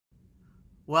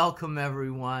Welcome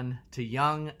everyone to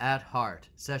Young at Heart,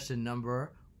 session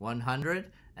number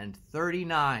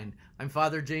 139. I'm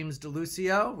Father James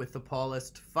DeLucio with the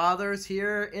Paulist Fathers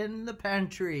here in the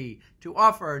pantry to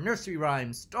offer nursery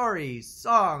rhymes, stories,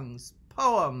 songs,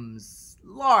 poems,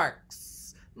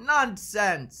 larks,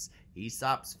 nonsense,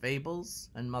 Aesop's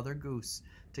fables, and Mother Goose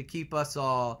to keep us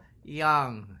all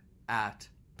young at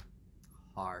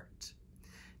heart.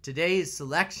 Today's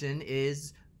selection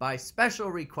is by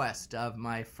special request of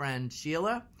my friend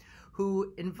Sheila,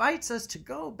 who invites us to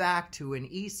go back to an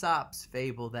Aesop's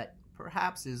fable that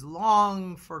perhaps is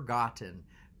long forgotten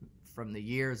from the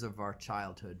years of our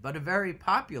childhood, but a very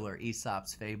popular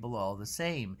Aesop's fable all the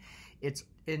same. It's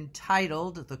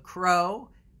entitled The Crow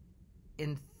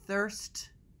in Thirst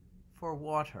for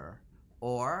Water,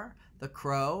 or The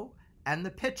Crow and the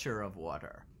Pitcher of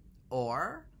Water,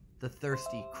 or The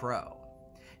Thirsty Crow.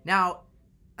 Now,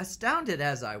 astounded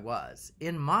as I was,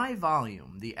 in my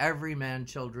volume, the Everyman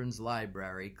Children's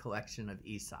Library collection of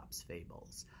Aesop's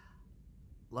fables,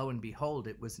 lo and behold,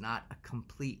 it was not a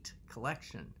complete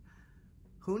collection.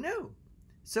 Who knew?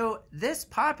 So this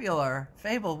popular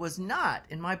fable was not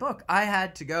in my book. I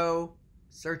had to go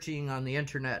searching on the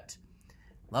internet.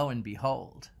 Lo and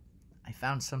behold, I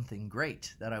found something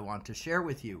great that I want to share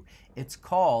with you. It's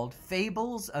called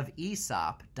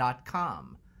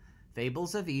fablesofeSop.com.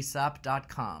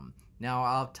 fablesofeSop.com. Now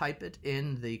I'll type it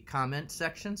in the comment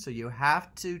section, so you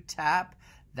have to tap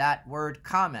that word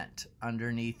comment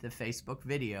underneath the Facebook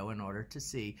video in order to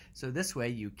see. So this way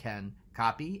you can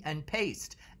copy and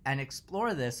paste and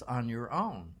explore this on your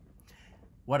own.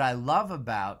 What I love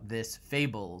about this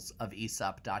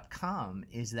fablesofeSop.com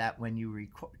is that when you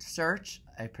search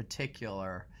a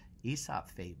particular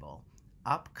Aesop fable,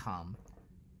 up come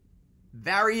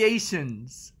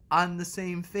variations on the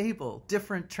same fable,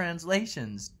 different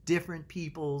translations, different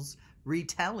people's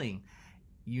retelling.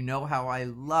 You know how I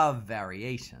love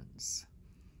variations.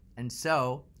 And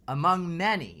so, among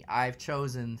many, I've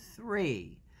chosen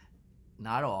three,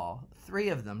 not all, three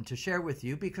of them to share with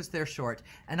you because they're short,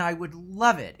 and I would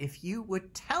love it if you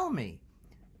would tell me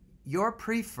your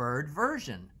preferred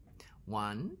version,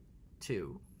 1,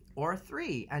 2, or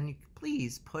 3, and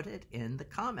please put it in the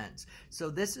comments. So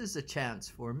this is a chance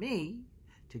for me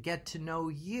to get to know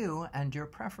you and your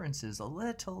preferences a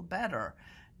little better.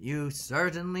 You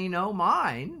certainly know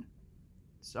mine,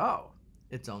 so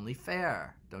it's only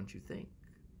fair, don't you think?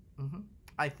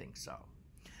 I think so.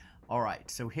 All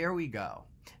right, so here we go.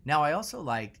 Now, I also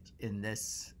liked in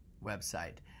this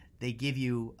website, they give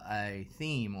you a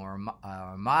theme or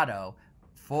a motto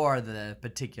for the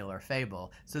particular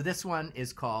fable. So this one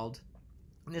is called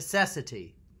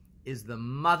Necessity is the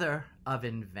Mother of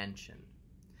Invention.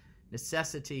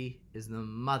 Necessity is the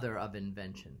mother of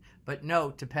invention. But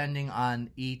note, depending on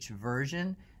each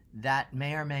version, that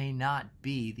may or may not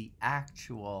be the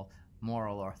actual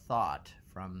moral or thought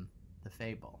from the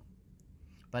fable.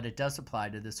 But it does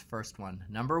apply to this first one.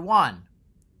 Number 1.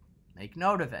 Make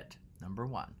note of it. Number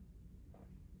 1.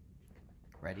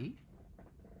 Ready?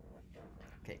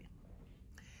 Okay.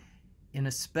 In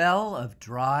a spell of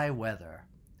dry weather,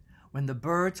 when the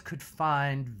birds could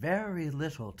find very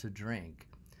little to drink,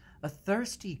 a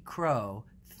thirsty crow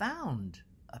found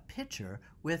a pitcher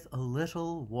with a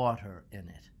little water in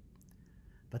it.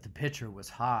 But the pitcher was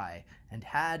high and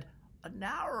had a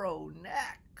narrow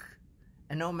neck,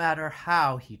 and no matter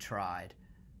how he tried,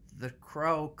 the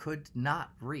crow could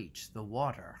not reach the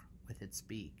water with its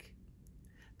beak.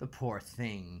 The poor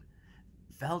thing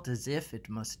felt as if it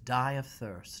must die of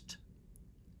thirst.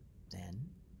 Then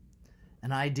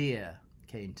an idea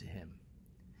came to him.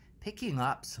 Picking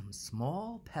up some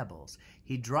small pebbles,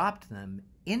 he dropped them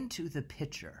into the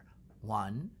pitcher,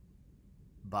 one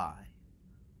by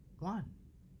one.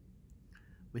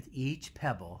 With each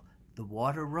pebble, the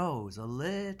water rose a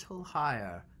little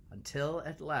higher until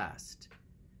at last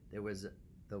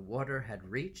the water had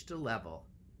reached a level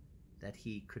that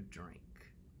he could drink.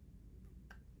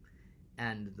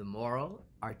 And the moral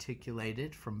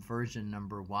articulated from version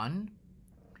number 1,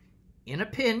 in a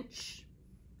pinch,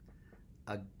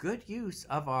 a good use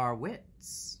of our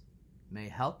wits may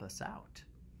help us out.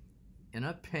 In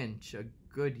a pinch, a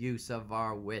good use of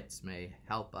our wits may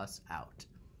help us out.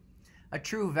 A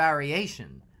true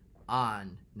variation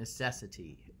on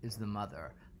necessity is the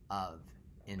mother of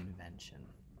invention.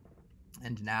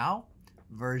 And now,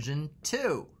 version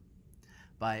 2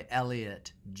 by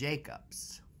Elliot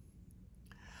Jacobs.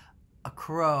 A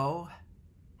crow,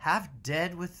 half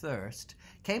dead with thirst,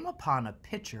 came upon a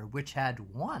pitcher which had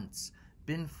once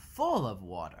been full of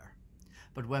water.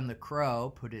 But when the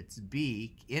crow put its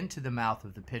beak into the mouth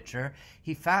of the pitcher,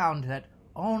 he found that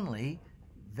only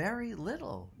very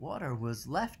little water was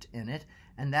left in it,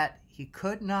 and that he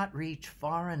could not reach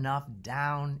far enough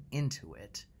down into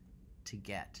it to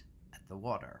get at the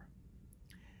water.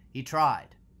 He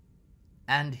tried,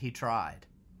 and he tried,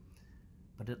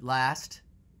 but at last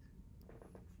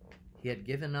he had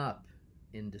given up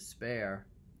in despair.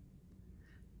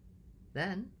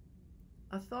 Then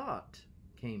a thought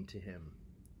came to him,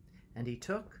 and he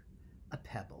took a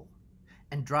pebble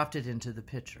and dropped it into the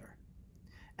pitcher.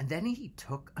 And then he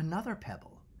took another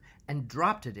pebble and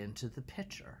dropped it into the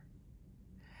pitcher.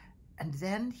 And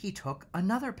then he took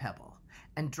another pebble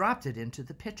and dropped it into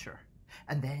the pitcher.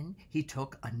 And then he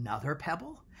took another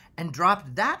pebble and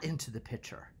dropped that into the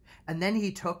pitcher. And then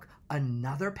he took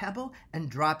another pebble and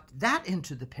dropped that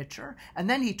into the pitcher. And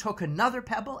then he took another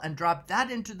pebble and dropped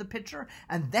that into the pitcher.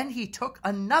 And then he took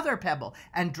another pebble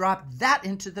and dropped that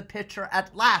into the pitcher.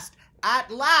 At last,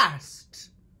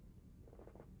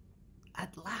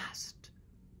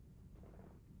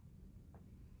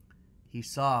 he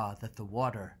saw that the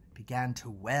water began to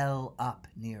well up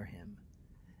near him.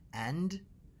 And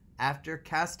after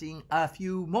casting a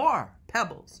few more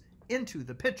pebbles into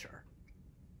the pitcher,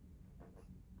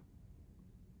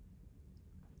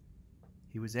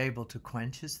 he was able to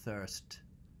quench his thirst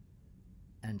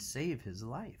and save his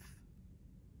life.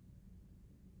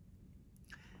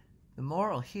 The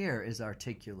moral here is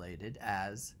articulated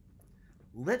as,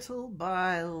 little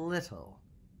by little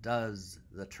does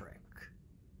the trick.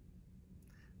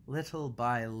 Little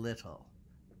by little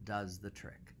does the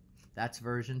trick. That's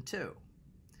version 2.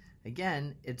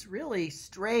 Again, it's really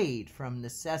strayed from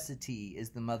necessity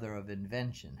is the mother of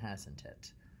invention, hasn't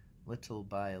it? Little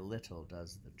by little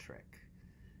does the trick.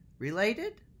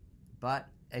 Related, but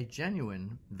a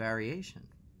genuine variation.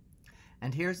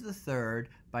 And here's the third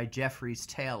by Jeffries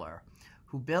Taylor,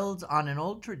 who builds on an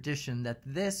old tradition that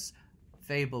this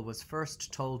fable was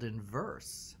first told in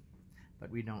verse,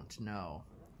 but we don't know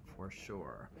for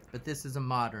sure. But this is a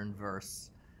modern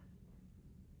verse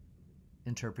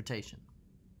interpretation.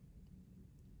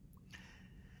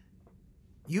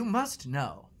 You must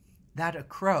know that a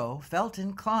crow felt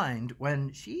inclined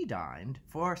when she dined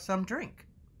for some drink,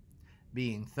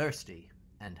 being thirsty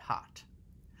and hot.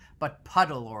 But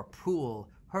puddle or pool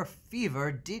her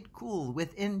fever did cool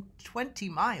within 20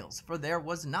 miles, for there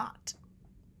was not.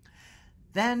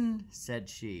 Then said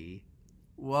she,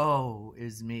 woe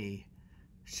is me,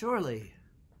 surely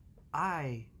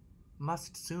I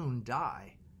must soon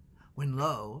die, when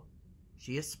lo,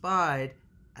 she espied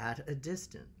at a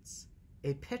distance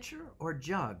a pitcher or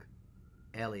jug,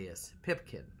 alias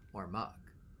pipkin or mug,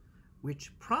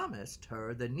 which promised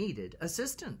her the needed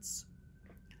assistance.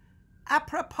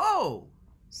 Apropos,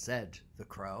 said the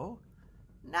crow,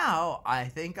 now I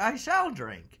think I shall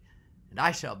drink, and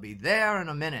I shall be there in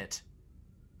a minute.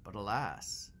 But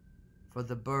alas, for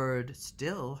the bird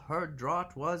still her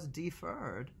draught was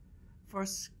deferred, for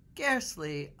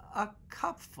scarcely a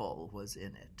cupful was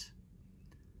in it.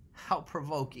 How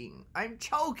provoking! I'm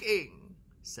choking,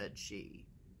 said she.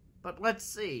 But let's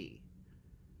see.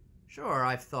 Sure,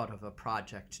 I've thought of a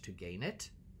project to gain it.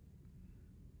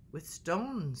 With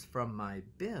stones from my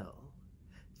bill,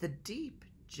 the deep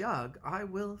jug I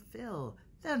will fill,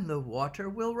 then the water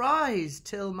will rise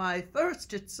till my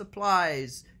thirst it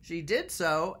supplies. She did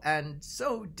so, and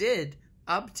so did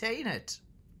obtain it.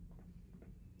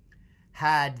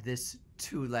 Had this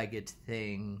two-legged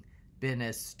thing been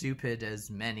as stupid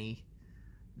as many,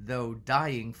 though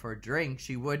dying for drink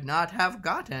she would not have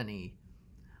got any.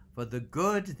 For the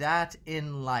good that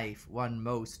in life one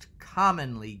most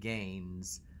commonly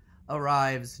gains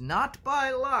arrives not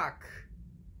by luck,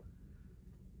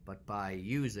 but by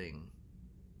using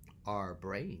our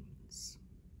brains.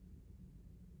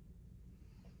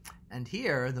 And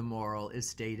here the moral is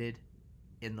stated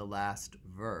in the last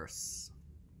verse.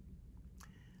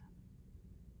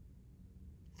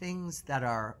 Things that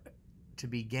are to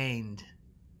be gained,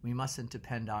 we mustn't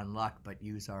depend on luck, but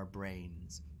use our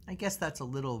brains. I guess that's a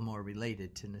little more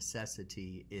related to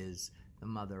necessity is the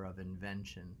mother of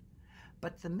invention.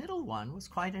 But the middle one was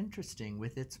quite interesting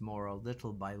with its moral,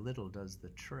 little by little does the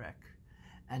trick.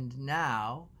 And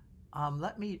now,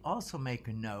 let me also make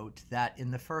a note that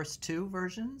in the first two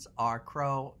versions, our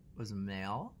crow was a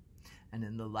male. And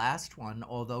in the last one,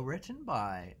 although written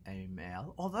by a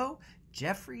male, although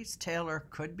Jeffries Taylor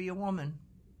could be a woman,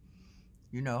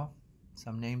 you know,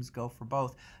 some names go for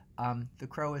both, the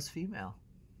crow is female.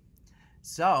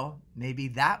 So maybe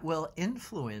that will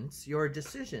influence your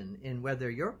decision in whether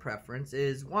your preference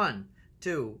is 1,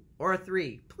 2, or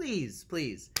 3. Please,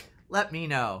 please, let me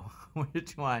know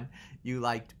which one you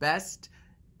liked best.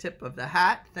 tip of the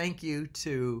hat. Thank you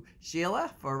to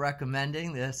Sheila for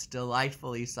recommending this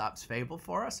delightful Aesop's Fable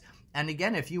for us. And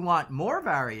again, if you want more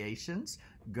variations,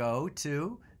 go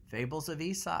to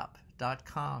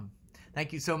fablesofesop.com.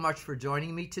 Thank you so much for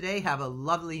joining me today. Have a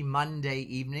lovely Monday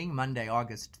evening, Monday,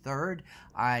 August 3rd.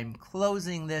 I'm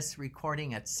closing this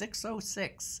recording at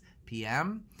 6:06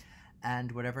 p.m.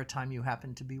 And whatever time you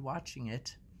happen to be watching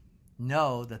it,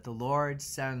 know that the Lord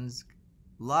sends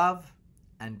love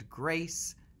and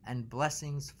grace and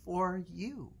blessings for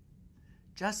you.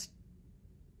 Just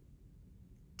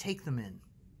take them in,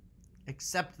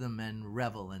 accept them, and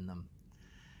revel in them.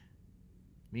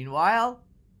 Meanwhile,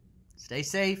 stay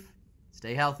safe,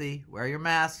 stay healthy, wear your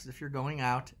masks if you're going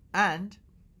out, and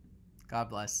God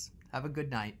bless. Have a good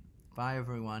night. Bye,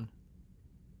 everyone.